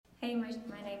Hey, my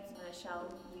name's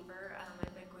Michelle Weaver.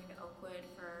 I've been going to Oakwood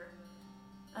for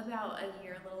about a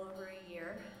year, a little over a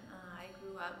year. I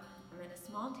grew up in a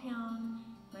small town.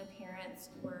 My parents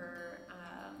were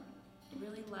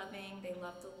really loving. They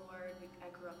loved the Lord. I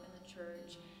grew up in the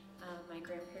church. My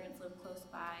grandparents lived close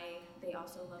by. They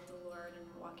also loved the Lord and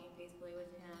were walking faithfully with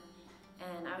Him.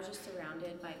 And I was just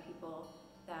surrounded by people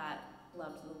that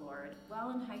loved the Lord.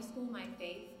 While in high school, my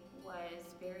faith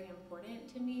was very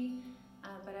important to me.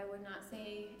 But I would not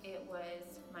say it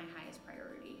was my highest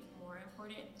priority. More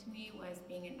important to me was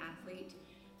being an athlete.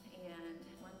 And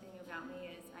one thing about me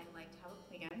is I like to have a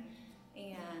plan.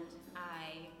 And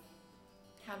I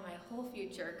had my whole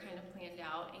future kind of planned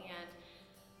out. And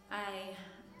I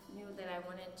knew that I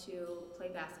wanted to play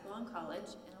basketball in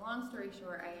college. And long story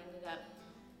short, I ended up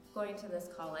going to this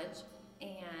college.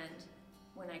 And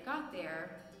when I got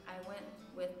there, I went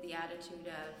with the attitude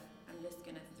of, I'm just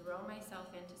going to throw myself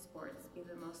into sports, be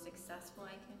the most successful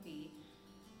I can be,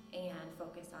 and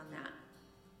focus on that.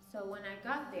 So when I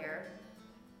got there,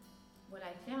 what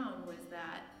I found was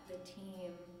that the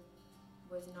team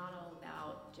was not all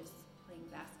about just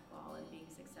playing basketball and being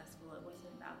successful. It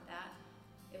wasn't about that.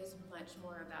 It was much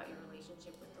more about your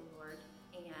relationship with the Lord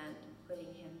and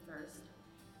putting Him first.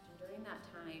 And during that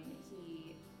time,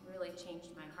 He really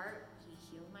changed my heart. He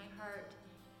healed my heart.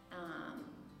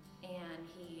 And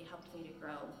He helped me to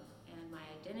grow. And my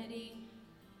identity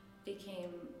became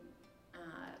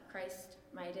Christ.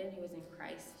 My identity was in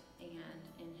Christ and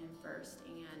in Him first,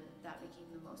 and that became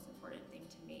the most important thing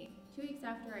to me. 2 weeks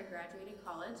after I graduated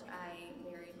college, I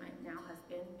married my now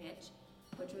husband, Mitch,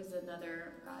 which was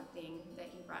another God thing that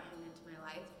He brought him into my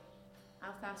life.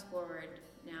 I'll fast forward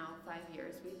now 5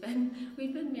 years. We've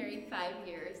been married 5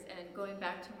 years, and going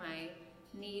back to my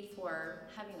need for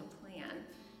having a plan,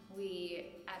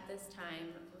 we, at this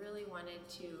time, really wanted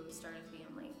to start a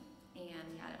family, and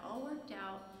we had it all worked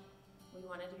out. We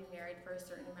wanted to be married for a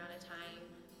certain amount of time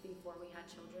before we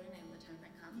had children, and the time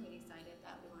had come, we decided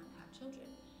that we wanted to have children.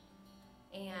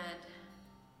 And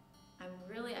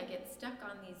I get stuck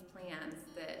on these plans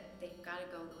that they've got to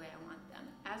go the way I want them.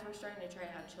 As we're starting to try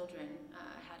to have children,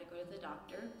 I had to go to the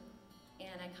doctor,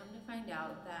 and I come to find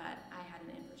out that I had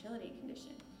an infertility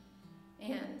condition.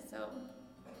 And so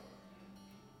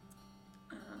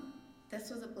this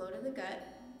was a blow to the gut.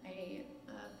 I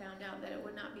found out that it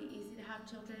would not be easy to have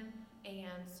children,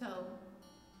 and so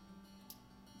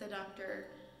the doctor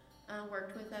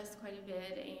worked with us quite a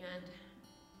bit, and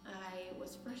I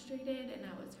was frustrated and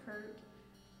I was hurt.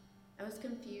 I was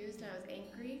confused, I was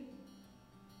angry,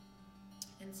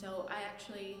 and so I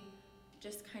actually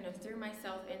just kind of threw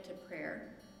myself into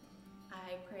prayer.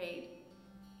 I prayed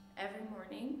every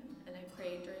morning, and I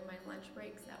prayed during my lunch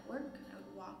breaks at work. I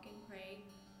would walk and pray.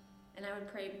 And I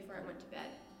would pray before I went to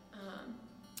bed.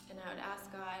 And I would ask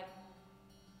God,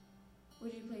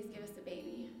 would you please give us a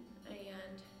baby?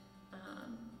 And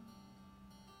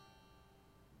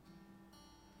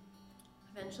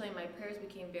eventually my prayers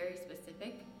became very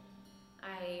specific.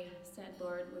 I said,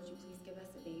 Lord, would you please give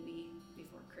us a baby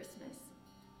before Christmas?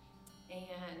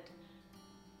 And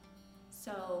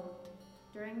so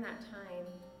during that time,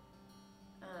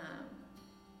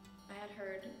 I had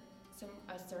heard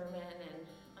a sermon, and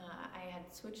I had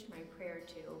switched my prayer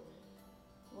to,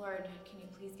 Lord, can you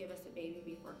please give us a baby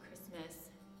before Christmas?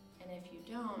 And if you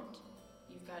don't,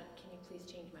 can you please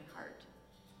change my heart?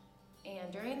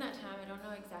 And during that time, I don't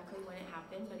know exactly when it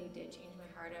happened, but He did change my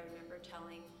heart. I remember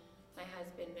telling my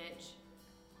husband, Mitch,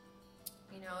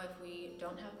 if we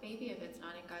don't have a baby, if it's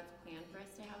not in God's plan for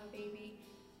us to have a baby,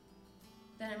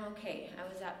 then I'm okay. I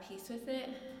was at peace with it.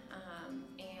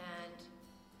 And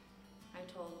I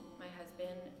told my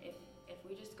husband, if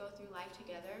we just go through life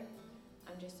together,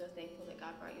 I'm just so thankful that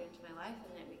God brought you into my life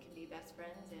and that we can be best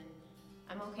friends, and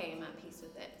I'm okay, I'm at peace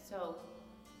with it. So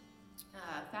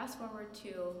fast forward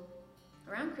to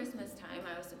around Christmas time,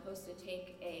 I was supposed to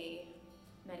take a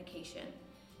medication,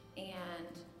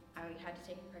 and I had to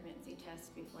take a pregnancy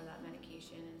test before that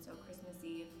medication, and so Christmas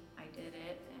Eve, I did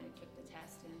it, and I took the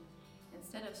test, and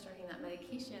instead of starting that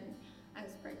medication, I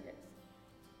was pregnant.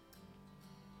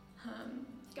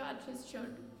 God just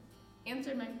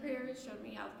answered my prayers, showed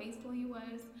me how faithful He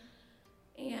was,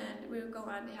 and we would go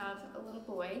on to have a little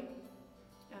boy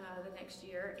the next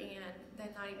year, and then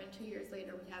not even 2 years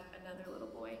later, we'd have another little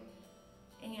boy.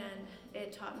 And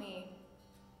it taught me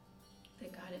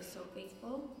that God is so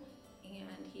faithful,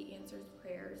 and He answers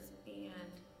prayers,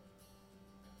 and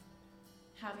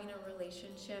having a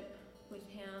relationship with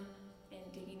Him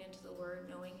and digging into the Word,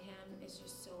 knowing Him, is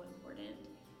just so important.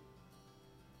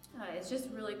 It's just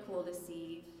really cool to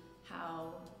see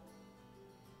how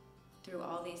through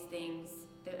all these things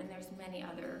and there's many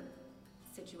other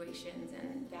situations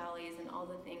and valleys and all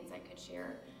the things I could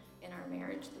share in our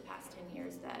marriage the past 10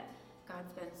 years that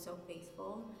God's been so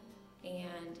faithful,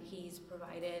 and he's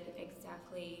provided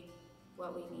exactly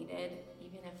what we needed,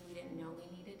 even if we didn't know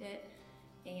we needed it.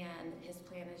 And his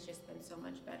plan has just been so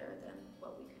much better than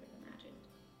what we could have imagined.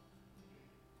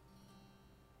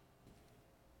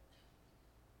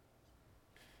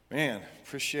 Man,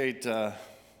 appreciate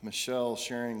Michelle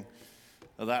sharing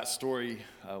that story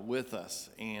with us.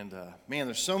 And man,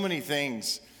 there's so many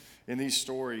things in these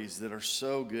stories that are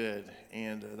so good.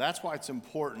 And that's why it's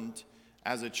important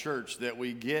as a church that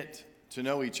we get to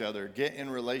know each other, get in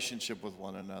relationship with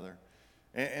one another.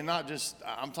 And not just,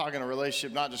 I'm talking a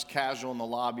relationship, not just casual in the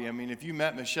lobby. I mean, if you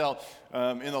met Michelle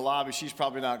in the lobby, she's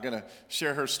probably not going to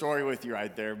share her story with you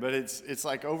right there. But it's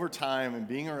like over time and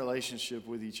being in a relationship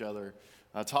with each other,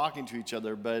 talking to each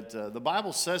other. But the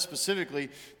Bible says specifically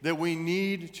that we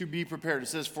need to be prepared. It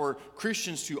says for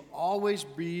Christians to always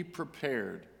be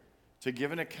prepared to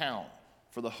give an account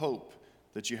for the hope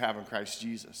that you have in Christ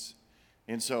Jesus.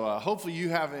 And so hopefully you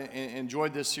have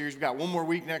enjoyed this series. We've got one more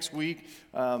week next week.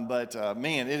 But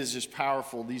man, it is just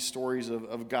powerful, these stories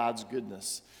of God's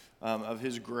goodness, of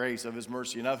his grace, of his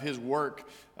mercy, and of his work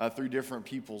through different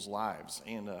people's lives.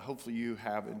 And hopefully you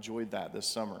have enjoyed that this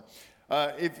summer.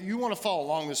 If you want to follow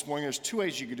along this morning, there's two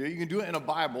ways you can do it. You can do it in a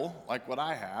Bible, like what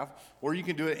I have, or you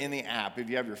can do it in the app. If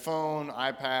you have your phone,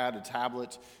 iPad, a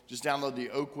tablet, just download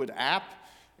the Oakwood app.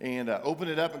 And open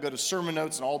it up and go to sermon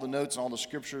notes, and all the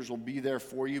scriptures will be there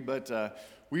for you. But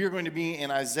we are going to be in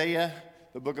Isaiah,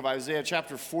 the book of Isaiah,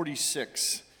 chapter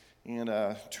 46.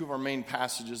 And two of our main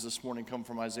passages this morning come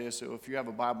from Isaiah. So if you have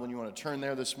a Bible and you want to turn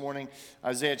there this morning,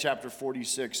 Isaiah chapter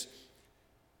 46.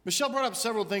 Michelle brought up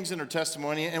several things in her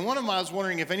testimony, and one of them I was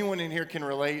wondering if anyone in here can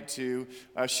relate to.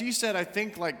 She said, I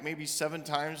think like maybe 7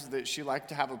 times that she liked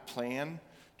to have a plan.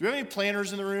 Do we have any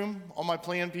planners in the room? All my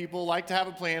plan people like to have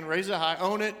a plan. Raise it high.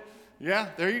 Own it. Yeah,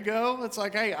 there you go. It's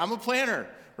like, hey, I'm a planner,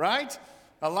 right?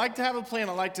 I like to have a plan.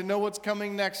 I like to know what's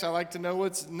coming next. I like to know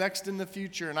what's next in the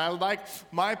future. And I would like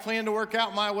my plan to work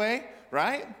out my way,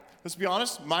 right? Let's be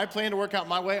honest. My plan to work out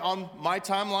my way on my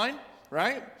timeline,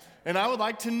 right? And I would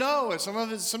like to know.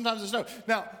 Sometimes it's no.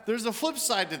 Now, there's a flip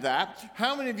side to that.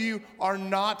 How many of you are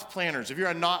not planners? If you're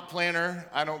a not planner,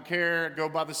 I don't care. Go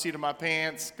by the seat of my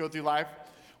pants. Go through life.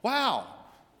 Wow,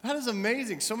 that is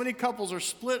amazing. So many couples are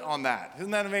split on that. Isn't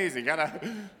that amazing? Got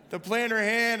the planner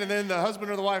hand and then the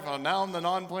husband or the wife, oh, now I'm the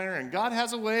non-planner. And God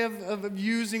has a way of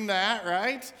using that,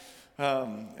 right?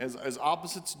 As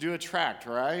opposites do attract,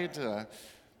 right?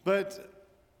 But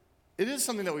it is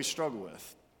something that we struggle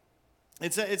with.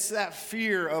 It's that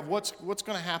fear of what's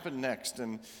going to happen next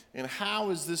and how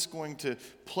is this going to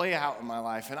play out in my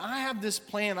life. And I have this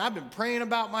plan. I've been praying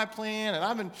about my plan, and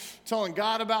I've been telling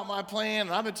God about my plan,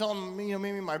 and I've been telling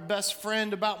maybe my best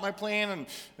friend about my plan,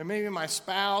 and maybe my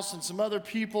spouse and some other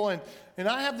people. And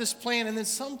I have this plan, and then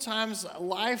sometimes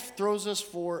life throws us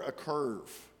for a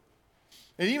curve.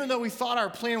 And even though we thought our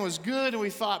plan was good, and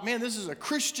we thought, man, this is a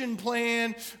Christian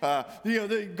plan,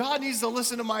 God needs to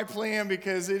listen to my plan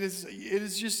because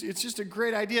it's just a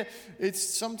great idea. It's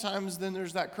sometimes then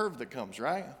there's that curve that comes,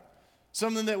 right?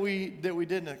 Something that we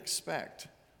didn't expect.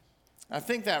 I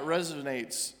think that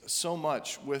resonates so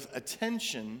much with a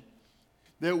tension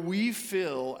that we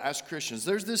feel as Christians.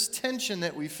 There's this tension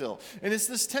that we feel, and it's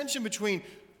this tension between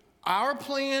our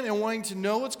plan and wanting to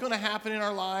know what's going to happen in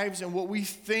our lives and what we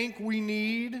think we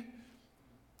need.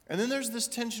 And then there's this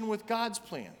tension with God's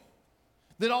plan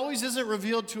that always isn't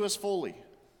revealed to us fully.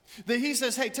 That he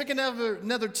says, hey, take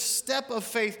another step of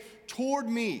faith toward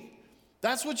me.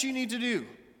 That's what you need to do.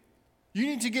 You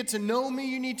need to get to know me.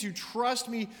 You need to trust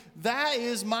me. That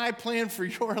is my plan for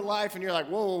your life. And you're like,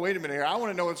 whoa, wait a minute here. I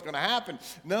want to know what's going to happen.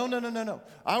 No.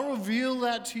 I'll reveal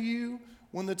that to you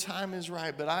when the time is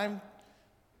right. But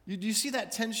do you see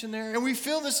that tension there? And we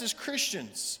feel this as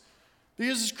Christians.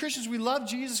 Because as Christians, we love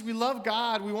Jesus, we love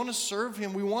God, we want to serve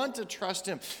him, we want to trust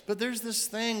him. But there's this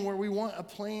thing where we want a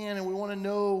plan and we want to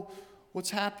know what's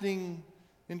happening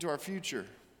into our future.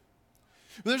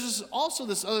 But there's also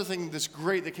this other thing that's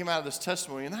great that came out of this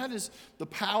testimony, and that is the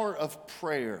power of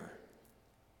prayer.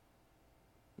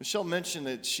 Michelle mentioned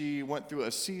that she went through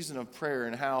a season of prayer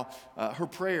and how her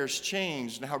prayers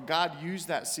changed and how God used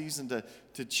that season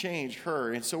to change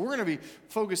her. And so we're going to be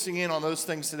focusing in on those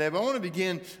things today. But I want to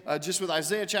begin just with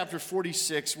Isaiah chapter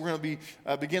 46. We're going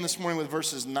to begin this morning with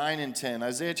verses 9 and 10.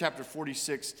 Isaiah chapter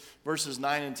 46, verses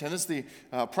 9 and 10. This is the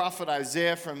prophet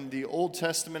Isaiah from the Old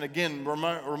Testament. Again,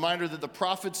 reminder that the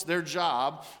prophets, their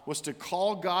job was to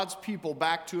call God's people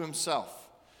back to himself.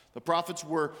 The prophets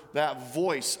were that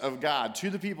voice of God to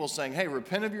the people saying, hey,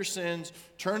 repent of your sins,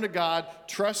 turn to God,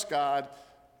 trust God.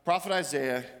 Prophet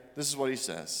Isaiah, this is what he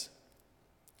says.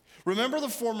 Remember the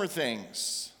former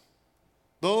things,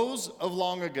 those of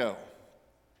long ago.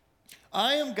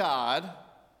 I am God,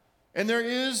 and there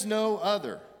is no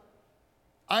other.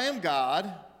 I am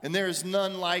God, and there is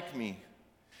none like me.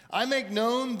 I make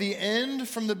known the end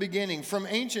from the beginning, from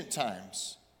ancient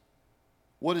times,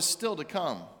 what is still to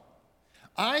come.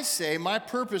 I say, my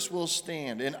purpose will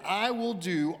stand, and I will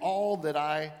do all that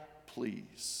I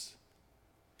please.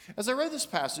 As I read this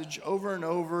passage over and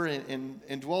over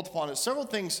and dwelt upon it, several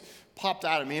things popped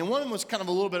out at me, and one of them was kind of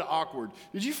a little bit awkward.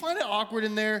 Did you find it awkward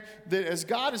in there that as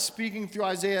God is speaking through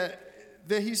Isaiah,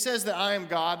 that he says that I am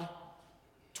God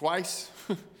twice?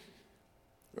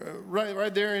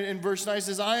 Right there in verse 9, it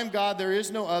says, I am God, there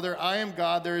is no other. I am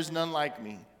God, there is none like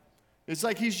me. It's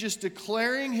like he's just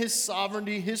declaring his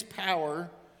sovereignty, his power,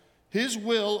 his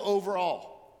will over all.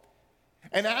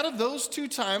 And out of those two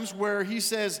times where he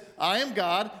says, I am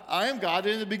God, and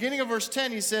in the beginning of verse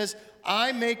 10, he says,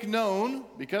 I make known,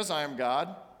 because I am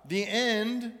God, the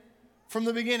end from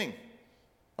the beginning.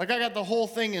 Like I got the whole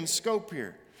thing in scope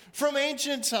here. From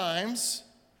ancient times,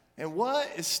 and what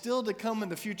is still to come in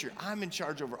the future. I'm in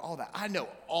charge over all that. I know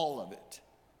all of it.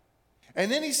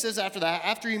 And then he says after that,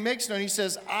 after he makes known, he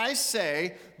says, I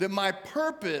say that my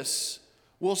purpose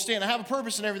will stand. I have a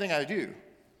purpose in everything I do.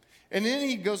 And then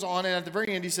he goes on, and at the very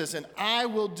end he says, and I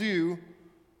will do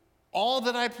all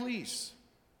that I please.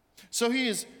 So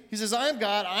he says, I am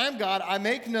God, I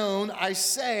make known, I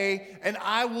say, and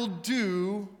I will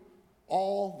do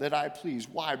all that I please.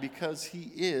 Why? Because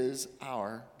he is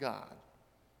our God.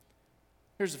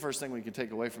 Here's the first thing we can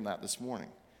take away from that this morning.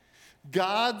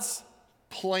 God's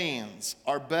plans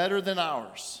are better than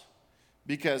ours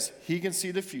because he can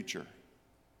see the future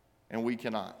and we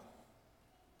cannot.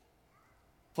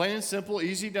 Plain and simple,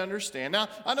 easy to understand. Now,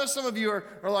 I know some of you are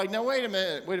like, now wait a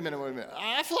minute.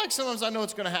 I feel like sometimes I know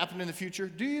what's going to happen in the future.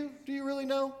 Do you? Do you really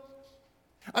know?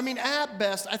 I mean, at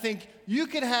best, I think you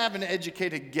could have an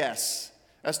educated guess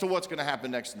as to what's going to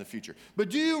happen next in the future. But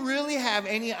do you really have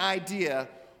any idea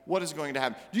what is going to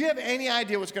happen? Do you have any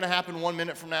idea what's going to happen 1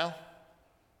 minute from now?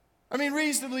 I mean,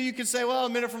 reasonably, you could say, well, a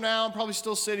minute from now, I'm probably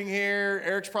still sitting here.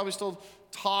 Eric's probably still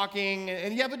talking.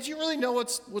 And yeah, but do you really know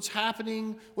what's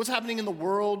happening? What's happening in the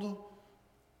world?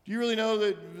 Do you really know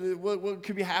that what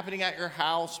could be happening at your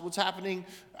house? What's happening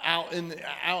out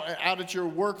at your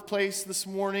workplace this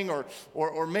morning,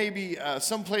 or maybe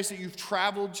some place that you've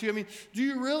traveled to? I mean, do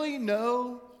you really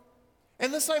know?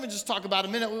 And let's not even just talk about a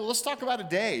minute. Let's talk about a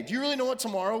day. Do you really know what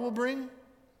tomorrow will bring?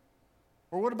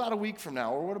 Or what about a week from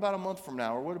now? Or what about a month from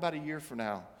now? Or what about a year from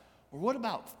now? Or what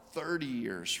about 30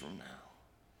 years from now?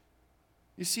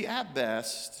 You see, at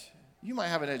best, you might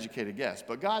have an educated guess,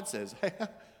 but God says, hey,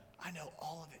 I know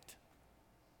all of it.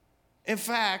 In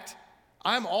fact,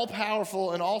 I'm all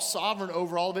powerful and all sovereign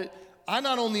over all of it. I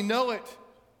not only know it,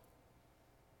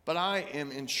 but I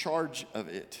am in charge of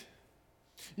it.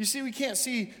 You see, we can't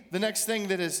see the next thing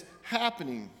that is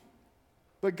happening,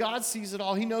 but God sees it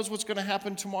all. He knows what's going to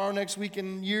happen tomorrow, next week,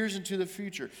 and years into the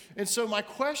future. And so my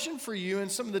question for you,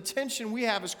 and some of the tension we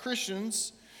have as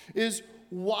Christians, is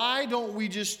why don't we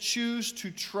just choose to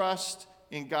trust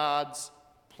in God's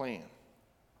plan?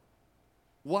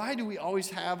 Why do we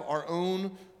always have our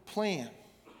own plan?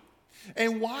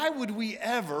 And why would we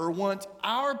ever want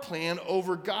our plan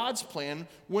over God's plan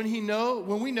when we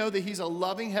know that he's a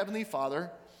loving Heavenly Father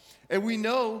and we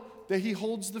know that he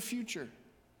holds the future?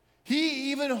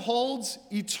 He even holds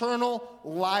eternal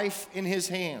life in his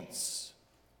hands.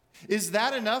 Is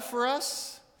that enough for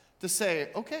us to say,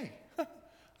 okay,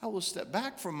 I will step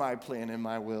back from my plan and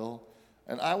my will,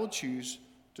 and I will choose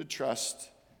to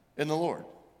trust in the Lord?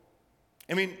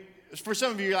 I mean, for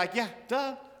some of you, you're like, yeah,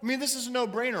 duh. I mean, this is a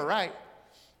no-brainer, right?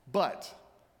 But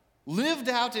lived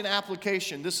out in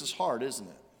application, this is hard, isn't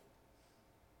it?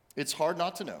 It's hard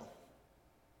not to know,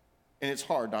 and it's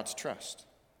hard not to trust.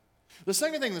 The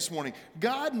second thing this morning,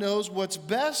 God knows what's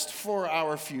best for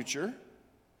our future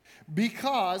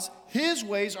because his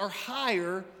ways are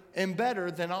higher and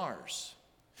better than ours.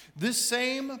 This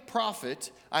same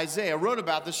prophet, Isaiah, wrote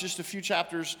about this just a few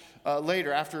chapters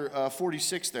later, after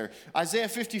 46 there. Isaiah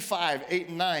 55, 8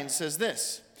 and 9 says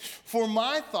this, for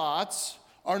my thoughts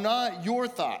are not your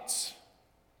thoughts,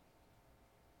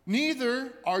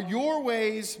 neither are your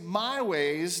ways my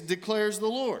ways, declares the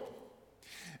Lord.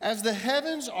 As the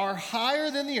heavens are higher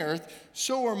than the earth,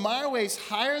 so are my ways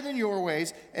higher than your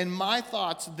ways, and my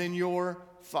thoughts than your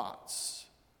thoughts.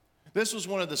 This was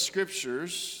one of the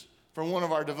scriptures from one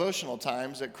of our devotional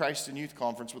times at Christ in Youth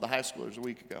Conference with the high schoolers a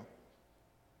week ago.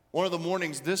 One of the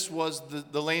mornings, this was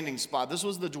the landing spot. This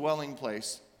was the dwelling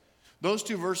place. Those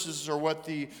two verses are what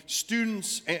the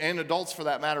students and adults, for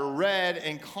that matter, read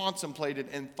and contemplated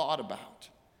and thought about.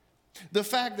 The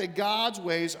fact that God's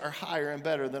ways are higher and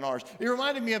better than ours. It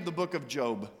reminded me of the book of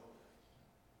Job.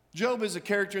 Job is a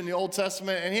character in the Old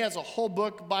Testament, and he has a whole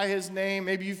book by his name.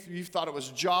 Maybe you've thought it was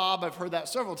Job. I've heard that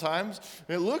several times.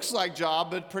 It looks like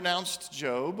Job, but pronounced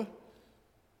Job.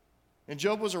 And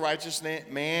Job was a righteous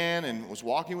man and was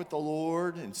walking with the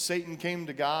Lord, and Satan came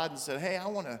to God and said, hey, I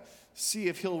want to see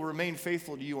if he'll remain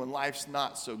faithful to you when life's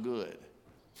not so good.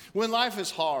 When life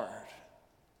is hard.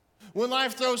 When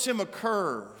life throws him a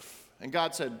curve. And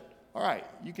God said, all right,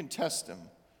 you can test him,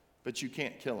 but you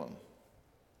can't kill him.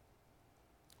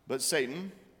 But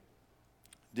Satan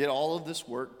did all of this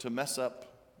work to mess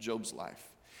up Job's life.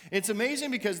 It's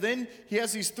amazing because then he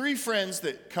has these three friends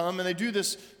that come and they do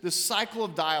this cycle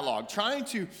of dialogue, trying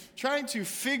to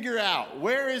figure out,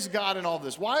 where is God in all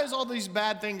this? Why is all these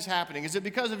bad things happening? Is it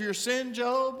because of your sin,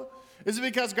 Job? Is it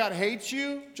because God hates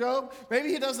you, Job? Maybe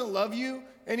he doesn't love you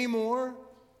anymore.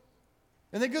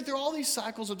 And they go through all these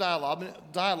cycles of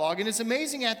dialogue, and it's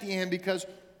amazing at the end because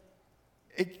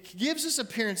it gives this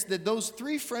appearance that those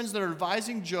three friends that are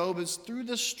advising Job is through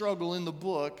this struggle in the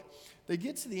book, they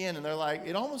get to the end and they're like,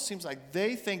 it almost seems like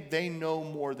they think they know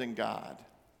more than God.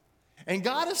 And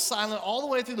God is silent all the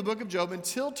way through the book of Job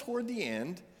until toward the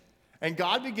end, and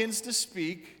God begins to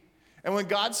speak. And when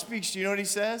God speaks, do you know what he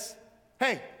says?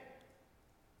 Hey,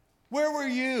 where were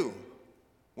you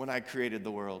when I created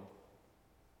the world?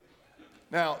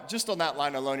 Now, just on that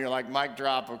line alone, you're like, mic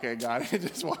drop, okay, God,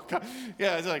 just walk out.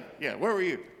 Yeah, it's like, yeah, where were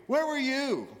you? Where were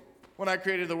you when I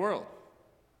created the world?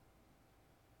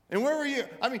 And where were you?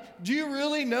 I mean, do you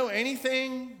really know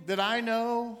anything that I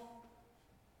know?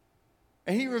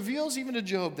 And he reveals even to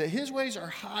Job that his ways are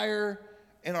higher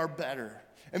and are better.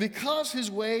 And because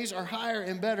his ways are higher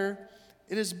and better,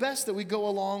 it is best that we go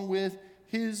along with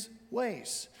his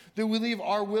ways, that we leave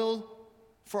our will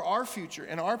for our future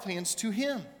and our plans to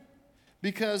him.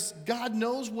 Because God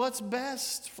knows what's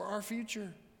best for our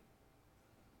future.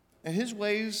 And his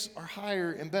ways are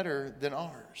higher and better than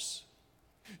ours.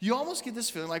 You almost get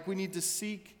this feeling like we need to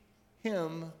seek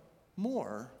him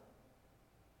more.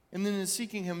 And then in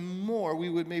seeking him more, we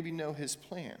would maybe know his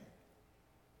plan.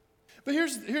 But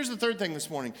here's the third thing this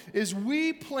morning, is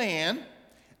we plan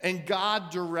and God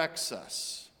directs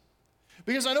us.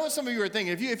 Because I know what some of you are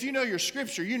thinking. If you know your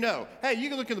scripture, you know, hey, you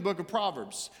can look in the book of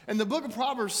Proverbs. And the book of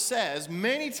Proverbs says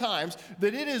many times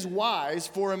that it is wise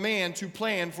for a man to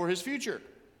plan for his future.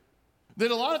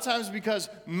 That a lot of times because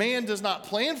man does not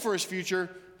plan for his future,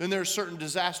 then there's certain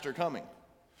disaster coming.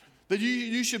 That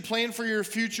you should plan for your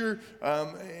future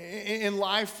in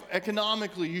life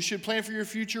economically. You should plan for your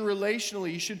future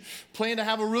relationally. You should plan to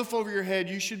have a roof over your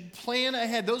head. You should plan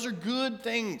ahead. Those are good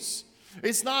things.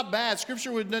 It's not bad.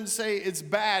 Scripture wouldn't say it's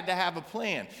bad to have a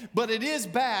plan. But it is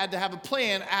bad to have a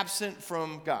plan absent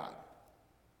from God.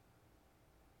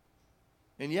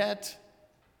 And yet,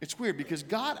 it's weird because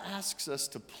God asks us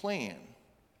to plan.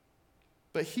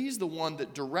 But he's the one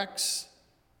that directs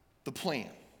the plan.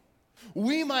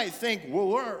 We might think,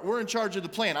 well, we're in charge of the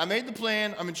plan. I made the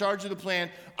plan. I'm in charge of the plan.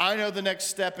 I know the next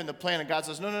step in the plan. And God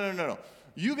says, no.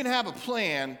 You can have a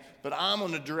plan, but I'm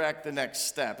going to direct the next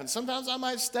step. And sometimes I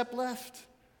might step left.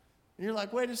 And you're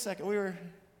like, wait a second.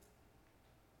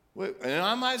 And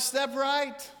I might step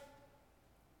right.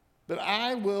 But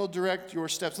I will direct your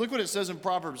steps. Look what it says in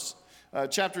Proverbs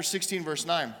chapter 16, verse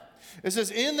 9. It says,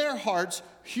 in their hearts,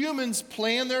 humans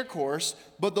plan their course,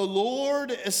 but the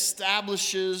Lord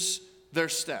establishes their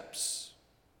steps.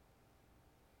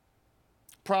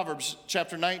 Proverbs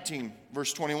chapter 19,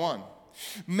 verse 21.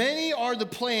 Many are the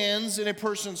plans in a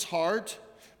person's heart,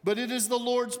 but it is the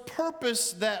Lord's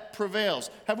purpose that prevails.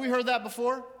 Have we heard that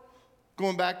before?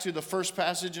 Going back to the first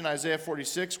passage in Isaiah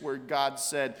 46 where God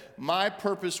said, my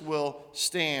purpose will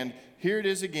stand. Here it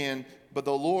is again, but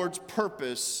the Lord's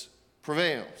purpose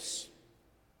prevails.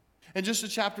 And just a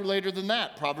chapter later than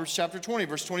that, Proverbs chapter 20,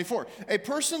 verse 24. A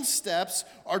person's steps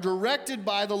are directed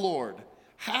by the Lord.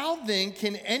 How then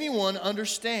can anyone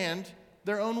understand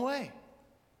their own way?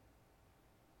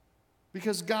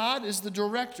 Because God is the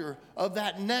director of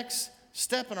that next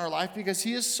step in our life because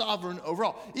he is sovereign over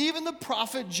all. Even the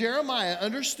prophet Jeremiah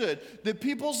understood that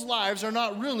people's lives are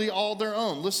not really all their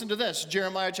own. Listen to this,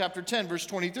 Jeremiah chapter 10, verse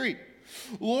 23.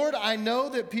 Lord, I know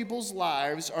that people's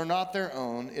lives are not their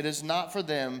own. It is not for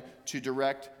them to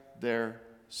direct their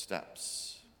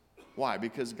steps. Why?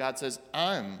 Because God says,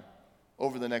 I'm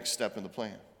over the next step in the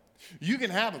plan. You can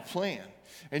have a plan,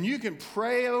 and you can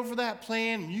pray over that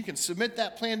plan, and you can submit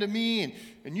that plan to me,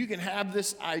 and you can have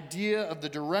this idea of the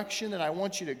direction that I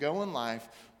want you to go in life,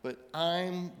 but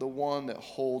I'm the one that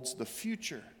holds the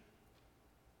future.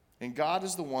 And God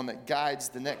is the one that guides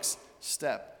the next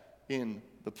step in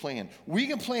the plan. We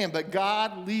can plan, but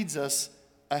God leads us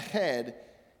ahead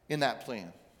in that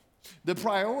plan. The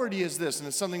priority is this, and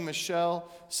it's something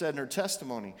Michelle said in her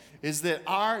testimony, is that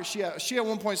she at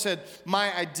one point said,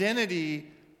 my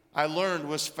identity, I learned,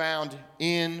 was found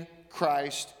in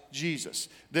Christ Jesus.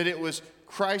 That it was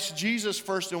Christ Jesus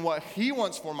first and what he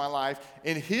wants for my life,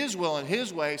 in his will and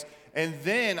his ways, and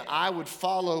then I would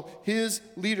follow his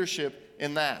leadership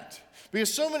in that.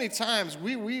 Because so many times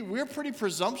we're pretty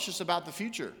presumptuous about the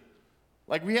future.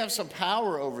 Like we have some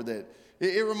power over that.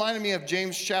 It reminded me of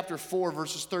James chapter 4,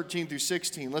 verses 13 through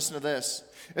 16. Listen to this.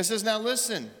 It says, now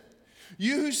listen,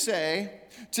 you who say,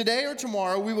 today or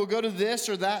tomorrow we will go to this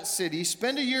or that city,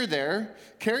 spend a year there,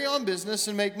 carry on business,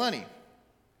 and make money.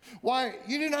 Why,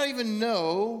 you do not even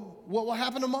know what will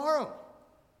happen tomorrow.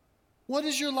 What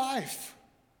is your life?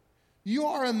 You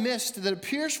are a mist that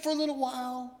appears for a little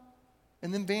while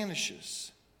and then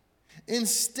vanishes.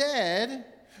 Instead,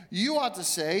 you ought to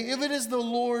say, if it is the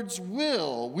Lord's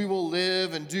will, we will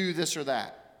live and do this or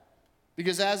that.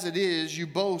 Because as it is, you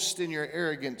boast in your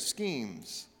arrogant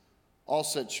schemes. All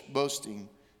such boasting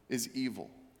is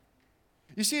evil.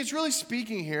 You see, it's really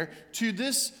speaking here to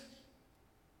this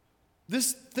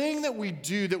thing that we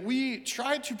do, that we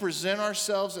try to present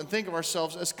ourselves and think of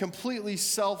ourselves as completely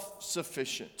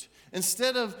self-sufficient,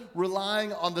 instead of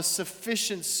relying on the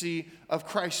sufficiency of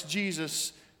Christ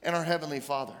Jesus and our Heavenly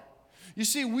Father. You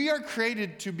see, we are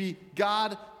created to be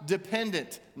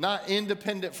God-dependent, not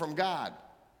independent from God.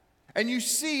 And you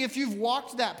see, if you've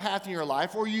walked that path in your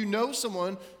life, or you know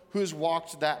someone who has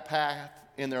walked that path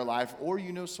in their life, or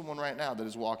you know someone right now that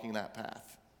is walking that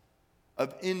path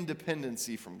of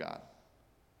independency from God,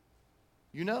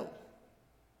 you know.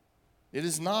 It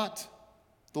is not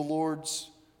that the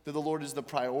Lord is the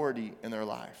priority in their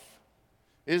life.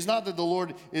 It is not that the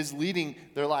Lord is leading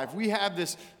their life. We have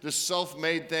this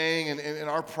self-made thing, and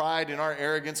our pride and our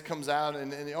arrogance comes out,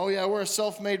 and oh yeah, we're a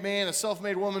self-made man, a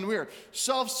self-made woman. We are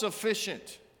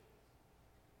self-sufficient.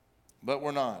 But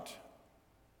we're not.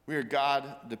 We are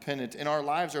God-dependent, and our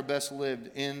lives are best lived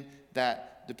in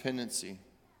that dependency.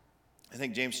 I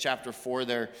think James chapter 4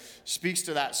 there speaks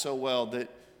to that so well,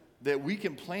 that we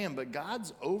can plan, but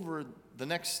God's over the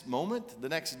next moment, the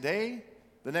next day,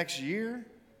 the next year,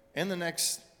 and the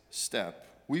next step.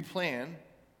 We plan,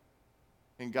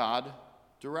 and God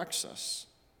directs us.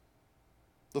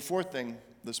 The fourth thing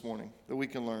this morning that we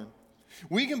can learn,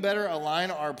 we can better align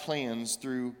our plans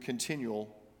through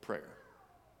continual prayer.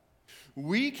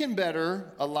 We can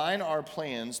better align our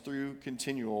plans through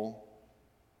continual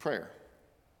prayer.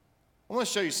 I want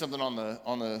to show you something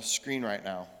on the screen right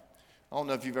now. I don't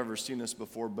know if you've ever seen this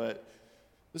before, but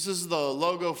this is the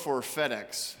logo for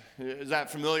FedEx. Is that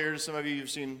familiar to some of you? You've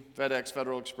seen FedEx,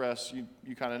 Federal Express,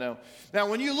 you kind of know. Now,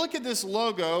 when you look at this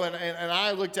logo, and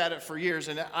I looked at it for years,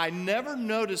 and I never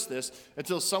noticed this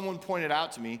until someone pointed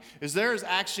out to me, is there is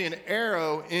actually an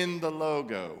arrow in the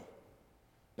logo.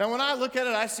 Now, when I look at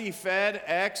it, I see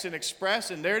FedEx and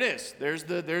Express, and there it is. There's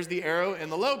the arrow in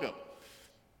the logo.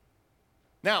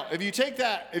 Now, if you took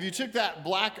that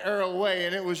black arrow away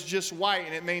and it was just white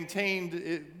and it maintained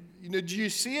it, do you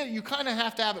see it? You kind of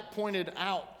have to have it pointed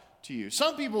out to you.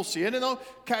 Some people see it and they'll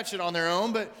catch it on their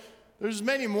own, but there's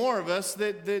many more of us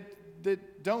that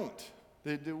don't.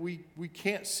 That we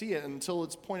can't see it until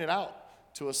it's pointed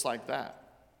out to us like that.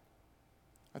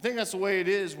 I think that's the way it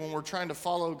is when we're trying to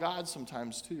follow God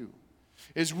sometimes too.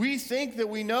 Is we think that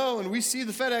we know and we see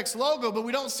the FedEx logo, but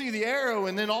we don't see the arrow,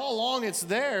 and then all along it's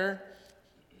there,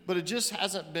 but it just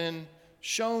hasn't been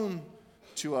shown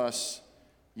to us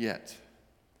yet.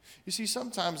 You see,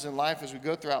 sometimes in life, as we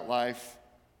go throughout life,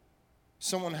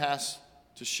 someone has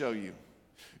to show you.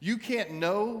 You can't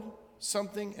know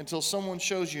something until someone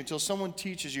shows you, until someone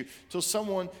teaches you, until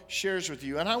someone shares with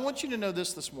you. And I want you to know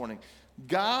this morning.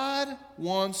 God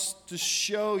wants to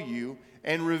show you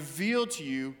and reveal to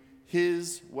you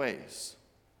his ways.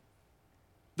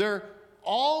 They're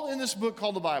all in this book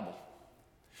called the Bible.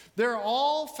 They're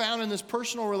all found in this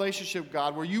personal relationship with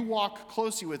God where you walk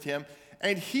closely with him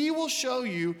and he will show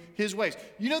you his ways.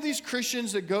 You know these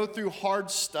Christians that go through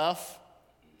hard stuff?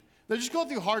 They're just going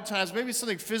through hard times. Maybe it's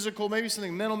something physical, maybe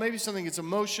something mental, maybe something that's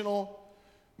emotional.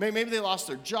 Maybe they lost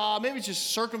their job. Maybe it's just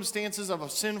circumstances of a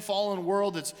sin-fallen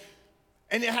world.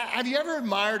 And have you ever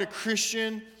admired a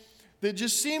Christian that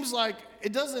just seems like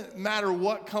it doesn't matter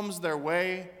what comes their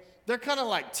way? They're kind of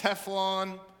like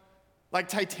Teflon. like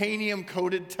titanium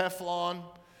coated Teflon,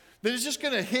 that is just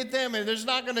going to hit them and there's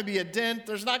not going to be a dent,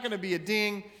 there's not going to be a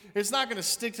ding, it's not going to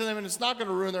stick to them and it's not going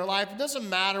to ruin their life. It doesn't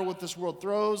matter what this world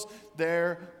throws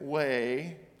their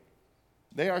way.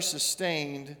 They are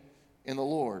sustained in the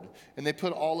Lord, and they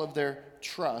put all of their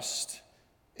trust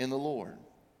in the Lord.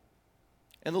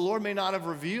 And the Lord may not have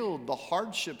revealed the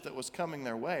hardship that was coming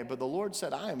their way, but the Lord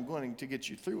said, I am going to get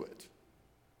you through it.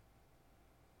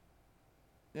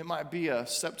 It might be a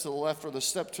step to the left or the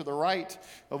step to the right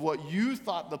of what you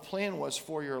thought the plan was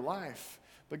for your life.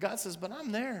 But God says, but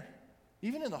I'm there.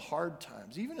 Even in the hard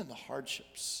times, even in the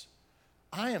hardships,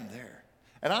 I am there.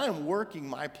 And I am working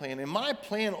my plan. And my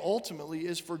plan ultimately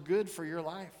is for good for your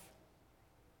life.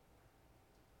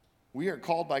 We are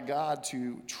called by God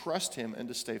to trust him and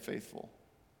to stay faithful.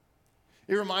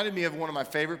 It reminded me of one of my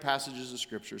favorite passages of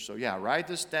Scripture. So yeah, write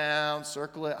this down,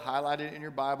 circle it, highlight it in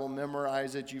your Bible,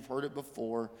 memorize it. You've heard it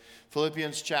before.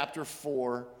 Philippians chapter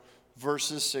 4,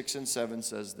 verses 6 and 7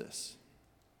 says this.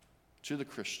 To the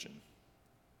Christian,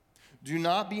 do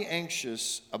not be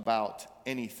anxious about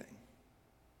anything.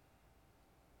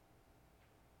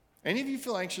 Any of you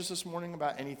feel anxious this morning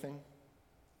about anything?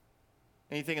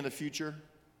 Anything in the future?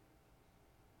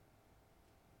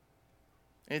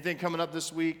 Anything coming up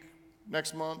this week,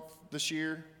 next month, this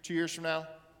year, 2 years from now?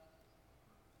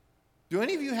 Do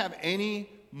any of you have any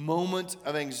moment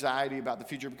of anxiety about the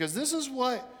future? Because this is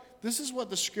what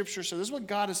the Scripture says. This is what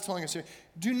God is telling us here.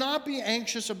 Do not be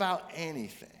anxious about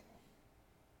anything.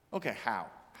 Okay, how?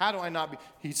 How do I not be?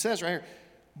 He says right here,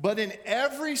 but in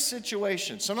every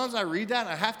situation. Sometimes I read that and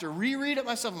I have to reread it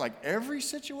myself. I'm like, every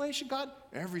situation, God?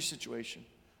 Every situation.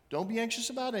 Don't be anxious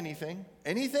about anything.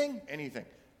 Anything?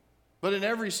 But in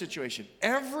every situation.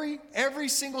 Every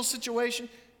single situation.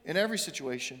 In every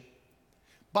situation.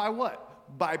 By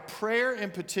what? By prayer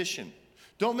and petition.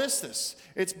 Don't miss this.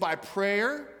 It's by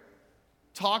prayer,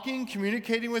 talking,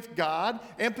 communicating with God,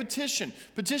 and petition.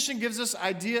 Petition gives us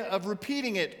idea of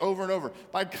repeating it over and over.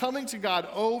 By coming to God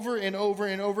over and over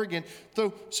and over again.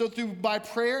 So by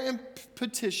prayer and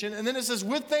petition, and then it says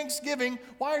with thanksgiving.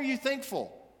 Why are you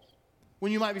thankful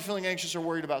when you might be feeling anxious or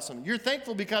worried about something? You're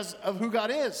thankful because of who God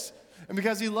is, and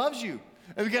because he loves you,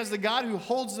 and because the God who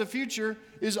holds the future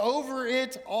is over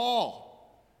it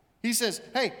all. He says,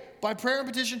 hey, by prayer and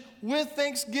petition, with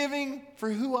thanksgiving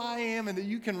for who I am, and that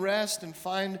you can rest and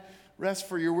find rest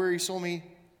for your weary soul.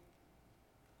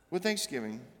 With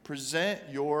thanksgiving, present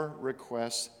your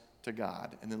requests to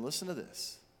God. And then listen to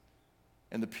this.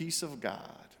 And the peace of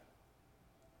God.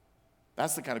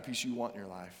 That's the kind of peace you want in your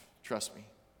life. Trust me.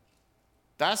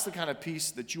 That's the kind of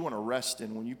peace that you want to rest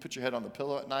in when you put your head on the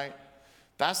pillow at night.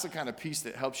 That's the kind of peace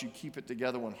that helps you keep it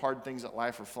together when hard things at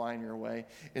life are flying your way.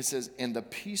 It says, and the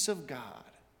peace of God,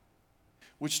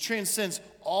 which transcends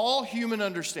all human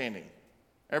understanding.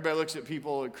 Everybody looks at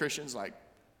people, Christians, like,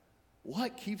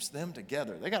 what keeps them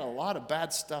together? They got a lot of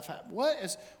bad stuff happening.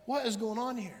 What is going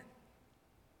on here?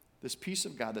 This peace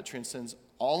of God that transcends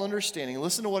all understanding.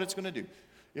 Listen to what it's going to do.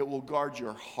 It will guard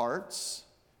your hearts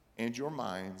and your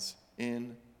minds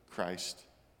in Christ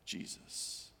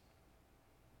Jesus.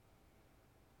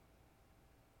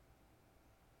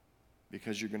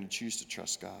 Because you're going to choose to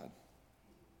trust God.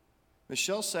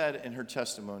 Michelle said in her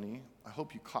testimony, I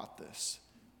hope you caught this,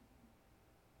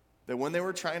 that when they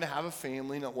were trying to have a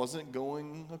family and it wasn't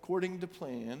going according to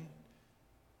plan,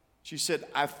 she said,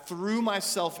 I threw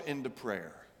myself into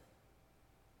prayer.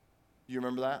 Do you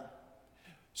remember that?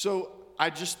 So I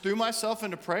just threw myself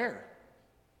into prayer.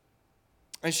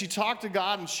 And she talked to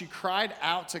God and she cried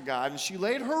out to God and she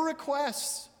laid her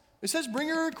requests. It says, bring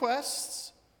your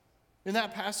requests. In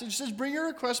that passage, it says, bring your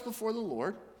requests before the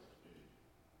Lord.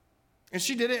 And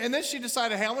she did it. And then she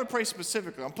decided, hey, I'm going to pray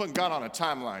specifically. I'm putting God on a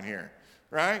timeline here,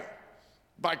 right?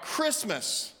 By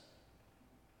Christmas,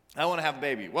 I want to have a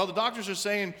baby. Well, the doctors are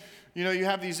saying, you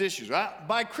have these issues. Right?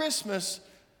 By Christmas,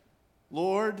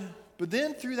 Lord. But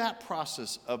then through that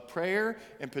process of prayer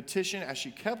and petition, as she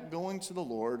kept going to the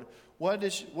Lord, what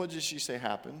did she say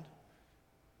happened?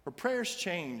 Her prayers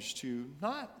changed to,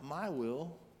 not my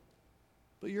will,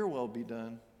 but your will be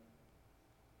done.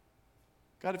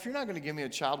 God, if you're not going to give me a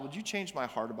child, would you change my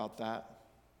heart about that?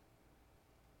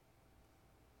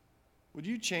 Would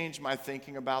you change my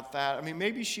thinking about that? I mean,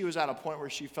 maybe she was at a point where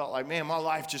she felt like, man, my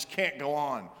life just can't go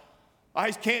on. I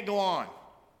just can't go on.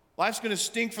 Life's going to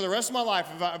stink for the rest of my life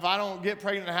if I don't get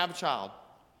pregnant and have a child.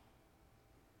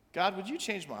 God, would you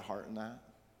change my heart in that?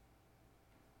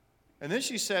 And then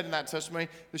she said in that testimony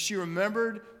that she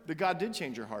remembered that God did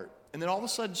change her heart. And then all of a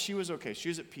sudden, she was okay. She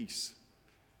was at peace.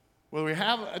 Whether we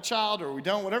have a child or we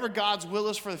don't, whatever God's will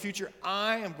is for the future,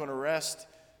 I am going to rest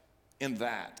in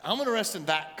that. I'm going to rest in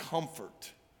that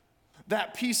comfort.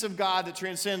 that peace of God that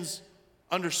transcends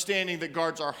understanding, that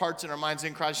guards our hearts and our minds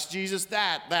in Christ Jesus,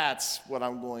 that's what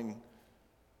I'm going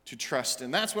to trust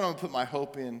in. That's what I'm going to put my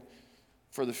hope in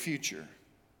for the future.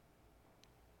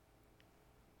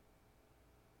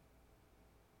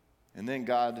 And then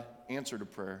God answered a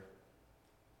prayer.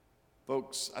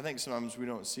 Folks, I think sometimes we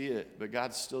don't see it, but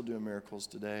God's still doing miracles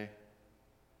today.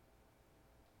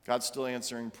 God's still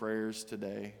answering prayers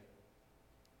today.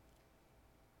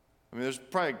 I mean, there's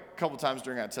probably a couple times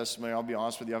during that testimony, I'll be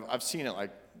honest with you, I've seen it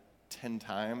like 10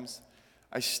 times.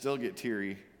 I still get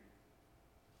teary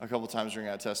a couple times during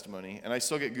that testimony, and I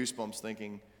still get goosebumps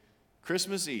thinking,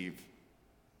 Christmas Eve,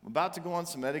 I'm about to go on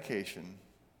some medication.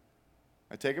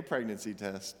 I take a pregnancy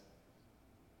test,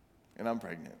 and I'm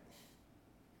pregnant.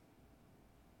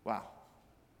 Wow.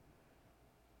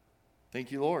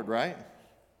 Thank you, Lord, right?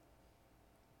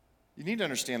 You need to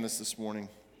understand this morning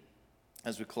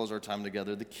as we close our time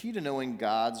together. The key to knowing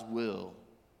God's will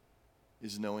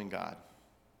is knowing God.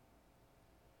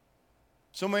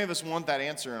 So many of us want that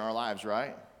answer in our lives,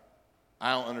 right?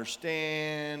 I don't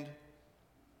understand.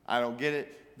 I don't get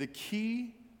it. The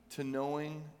key to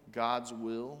knowing God's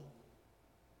will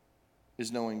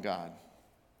is knowing God.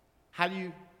 How do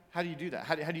you do that?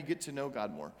 How do you get to know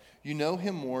God more? You know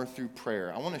him more through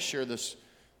prayer. I want to share this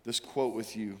quote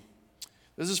with you.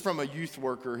 This is from a youth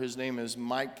worker. His name is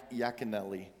Mike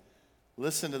Yaconelli.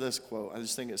 Listen to this quote. I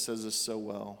just think it says this so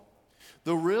well.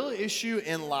 The real issue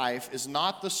in life is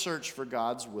not the search for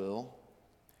God's will.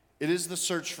 It is the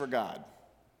search for God.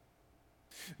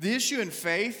 The issue in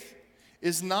faith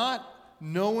is not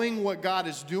knowing what God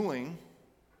is doing.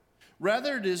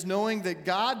 Rather, it is knowing that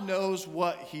God knows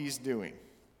what he's doing.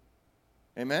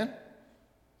 Amen?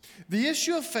 The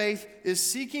issue of faith is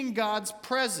seeking God's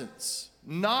presence,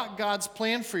 not God's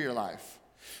plan for your life.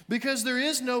 Because there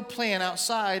is no plan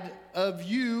outside of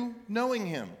you knowing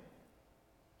him.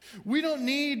 We don't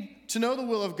need to know the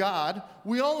will of God.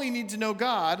 We only need to know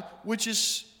God, which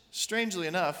is, strangely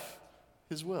enough,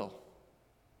 his will.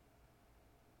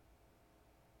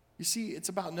 You see, it's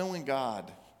about knowing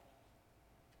God.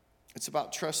 It's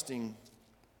about trusting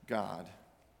God.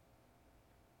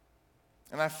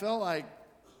 And I feel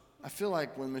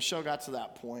like when Michelle got to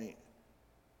that point,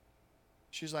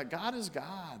 she's like, God is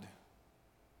God,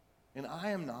 and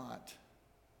I am not.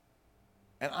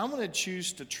 And I'm going to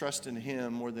choose to trust in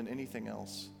him more than anything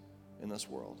else in this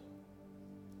world.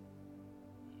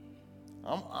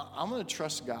 I'm going to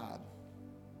trust God.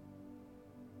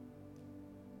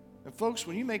 And folks,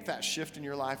 when you make that shift in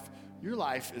your life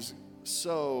is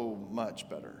so much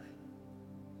better.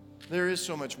 There is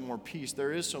so much more peace.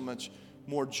 There is so much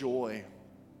more joy.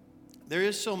 There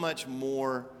is so much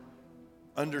more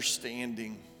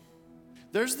understanding.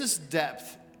 There's this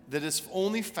depth that is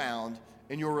only found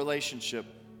in your relationship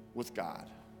with God.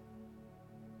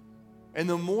 And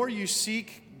the more you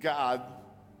seek God,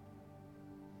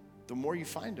 the more you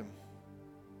find him.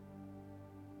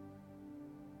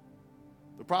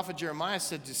 The prophet Jeremiah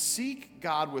said to seek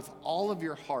God with all of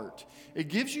your heart. It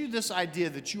gives you this idea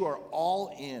that you are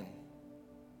all in.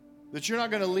 That you're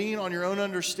not going to lean on your own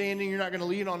understanding. You're not going to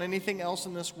lean on anything else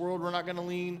in this world. We're not going to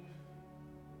lean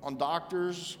on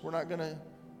doctors. We're not going to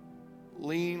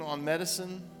lean on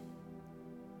medicine.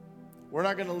 We're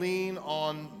not going to lean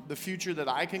on the future that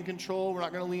I can control. We're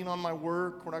not going to lean on my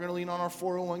work. We're not going to lean on our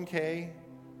 401k.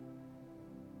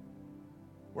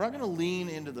 We're not going to lean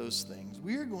into those things.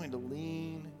 We are going to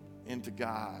lean into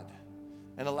God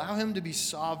and allow him to be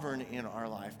sovereign in our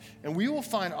life. And we will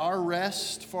find our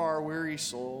rest for our weary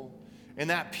soul and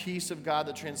that peace of God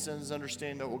that transcends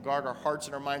understanding that will guard our hearts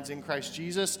and our minds in Christ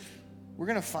Jesus. We're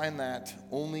going to find that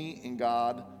only in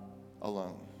God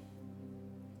alone.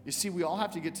 You see, we all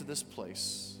have to get to this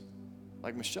place,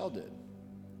 like Michelle did,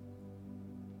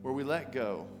 where we let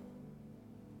go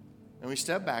and we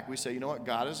step back. We say, you know what?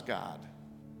 God is God,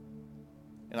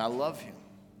 and I love him,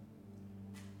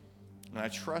 and I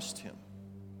trust him,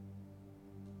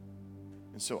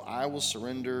 and so I will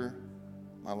surrender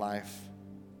my life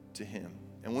to him.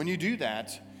 And when you do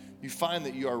that, you find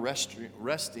that you are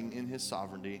resting in his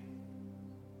sovereignty.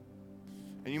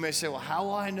 And you may say, well, how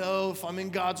will I know if I'm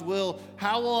in God's will?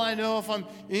 How will I know if I'm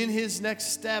in his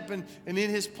next step and in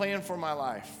his plan for my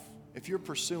life? If you're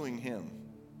pursuing him,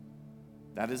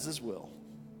 that is his will,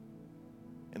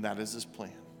 and that is his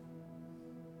plan.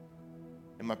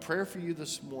 And my prayer for you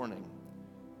this morning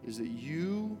is that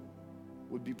you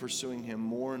would be pursuing him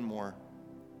more and more,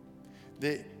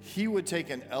 that he would take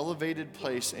an elevated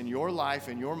place in your life,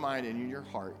 in your mind, and in your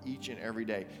heart each and every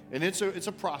day. And it's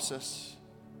a process.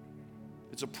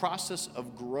 It's a process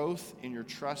of growth in your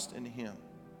trust in him.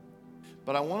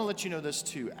 But I want to let you know this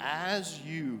too. As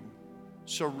you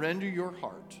surrender your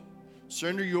heart,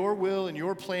 surrender your will and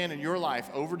your plan and your life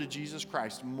over to Jesus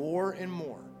Christ more and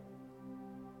more,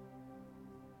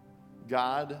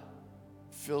 God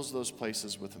fills those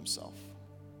places with himself.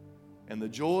 And the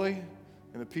joy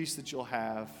and the peace that you'll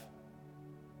have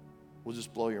will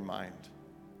just blow your mind.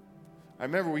 I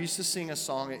remember we used to sing a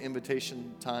song at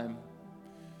invitation time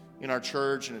in our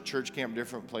church and at church camp,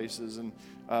 different places. And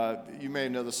you may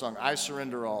know the song, I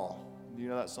Surrender All. Do you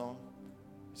know that song?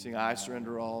 Sing, I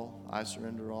surrender all, I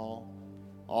surrender all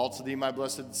to thee, my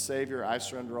blessed Savior, I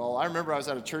surrender all. I remember I was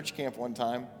at a church camp one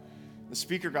time. The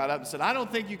speaker got up and said, I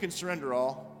don't think you can surrender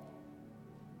all.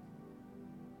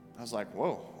 I was like,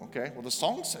 whoa, okay. Well, the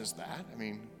song says that. I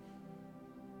mean,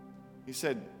 he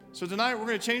said, so tonight we're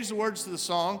going to change the words to the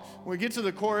song. When we get to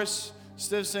the chorus,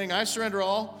 instead of saying, I surrender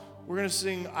all, we're going to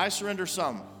sing, I surrender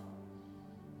some.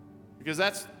 Because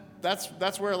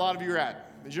that's where a lot of you are at.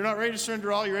 Is you're not ready to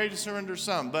surrender all, you're ready to surrender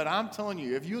some. But I'm telling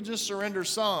you, if you'll just surrender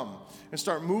some and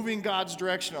start moving God's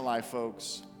direction in life,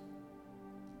 folks,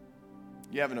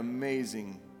 you have an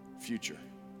amazing future.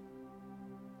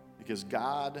 Because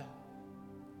God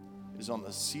is on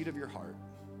the seat of your heart.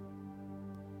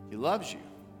 He loves you,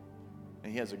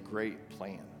 and he has a great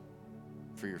plan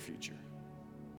for your future.